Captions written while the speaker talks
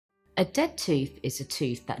A dead tooth is a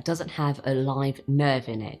tooth that doesn't have a live nerve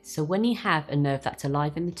in it. So when you have a nerve that's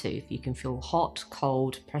alive in the tooth, you can feel hot,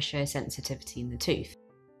 cold, pressure, sensitivity in the tooth.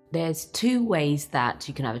 There's two ways that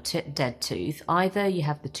you can have a dead tooth. Either you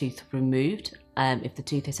have the tooth removed, if the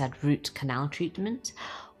tooth has had root canal treatment,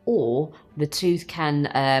 or the tooth can,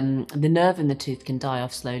 the nerve in the tooth can die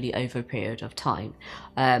off slowly over a period of time.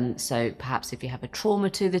 So perhaps if you have a trauma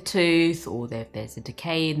to the tooth, or there's a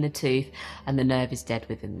decay in the tooth and the nerve is dead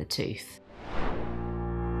within the tooth.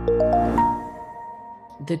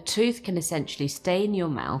 The tooth can essentially stay in your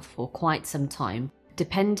mouth for quite some time,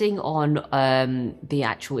 depending on the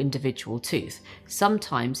actual individual tooth.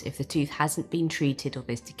 Sometimes if the tooth hasn't been treated, or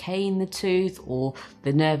there's decay in the tooth, or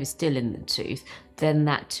the nerve is still in the tooth, then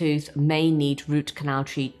that tooth may need root canal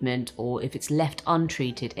treatment, or if it's left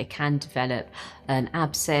untreated, it can develop an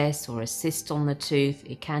abscess or a cyst on the tooth.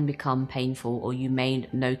 It can become painful, or you may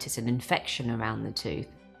notice an infection around the tooth.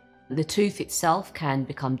 The tooth itself can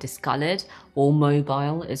become discolored or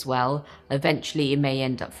mobile as well. Eventually it may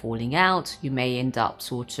end up falling out. You may end up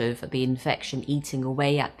sort of the infection eating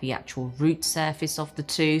away at the actual root surface of the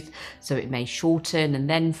tooth, so it may shorten and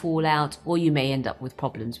then fall out, or you may end up with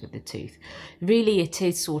problems with the tooth. Really, it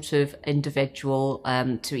is sort of individual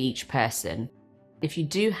to each person. If you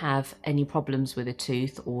do have any problems with a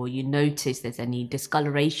tooth, or you notice there's any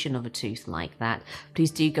discoloration of a tooth like that,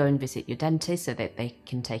 please do go and visit your dentist so that they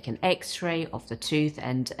can take an x-ray of the tooth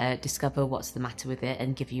and discover what's the matter with it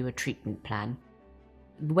and give you a treatment plan.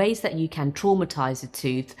 Ways that you can traumatize a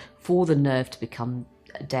tooth for the nerve to become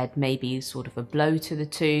dead may be sort of a blow to the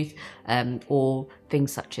tooth, or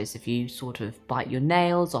things such as if you sort of bite your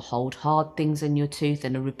nails or hold hard things in your tooth,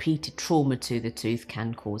 and a repeated trauma to the tooth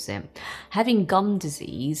can cause it. Having gum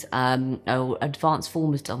disease, or advanced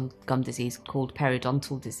form of gum disease called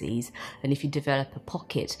periodontal disease, and if you develop a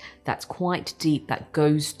pocket that's quite deep that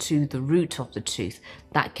goes to the root of the tooth,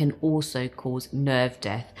 that can also cause nerve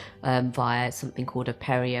death via something called a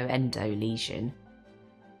perioendo lesion.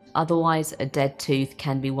 Otherwise, a dead tooth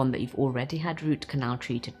can be one that you've already had root canal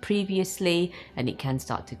treated previously, and it can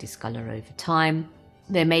start to discolor over time.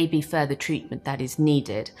 There may be further treatment that is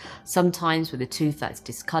needed. Sometimes with a tooth that's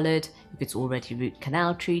discolored, if it's already root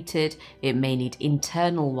canal treated, it may need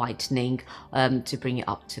internal whitening to bring it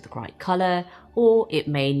up to the right color, or it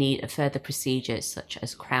may need a further procedure such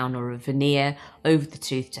as crown or a veneer over the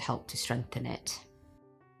tooth to help to strengthen it.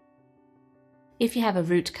 If you have a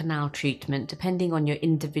root canal treatment, depending on your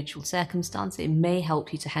individual circumstance, it may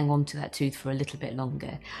help you to hang on to that tooth for a little bit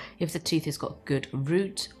longer. If the tooth has got good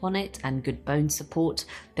root on it and good bone support,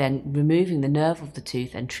 then removing the nerve of the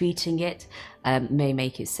tooth and treating it may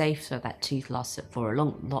make it safe so that tooth lasts for a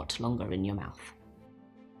lot longer in your mouth.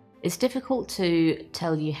 It's difficult to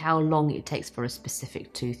tell you how long it takes for a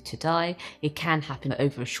specific tooth to die. It can happen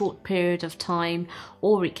over a short period of time,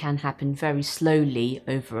 or it can happen very slowly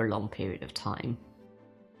over a long period of time.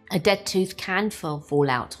 A dead tooth can fall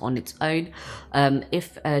out on its own.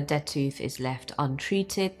 If a dead tooth is left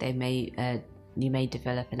untreated, you may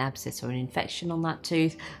develop an abscess or an infection on that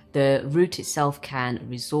tooth. The root itself can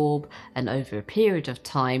resorb, and over a period of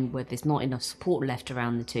time where there's not enough support left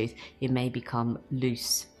around the tooth, it may become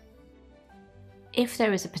loose. If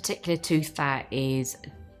there is a particular tooth that is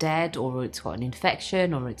dead, or it's got an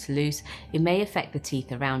infection, or it's loose, it may affect the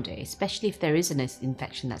teeth around it, especially if there is an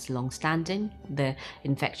infection that's long-standing. The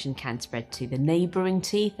infection can spread to the neighbouring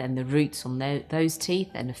teeth and the roots on those teeth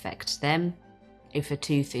and affect them. If a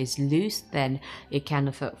tooth is loose, then it can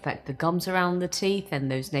affect the gums around the teeth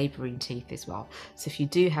and those neighbouring teeth as well. So if you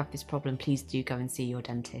do have this problem, please do go and see your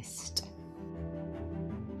dentist.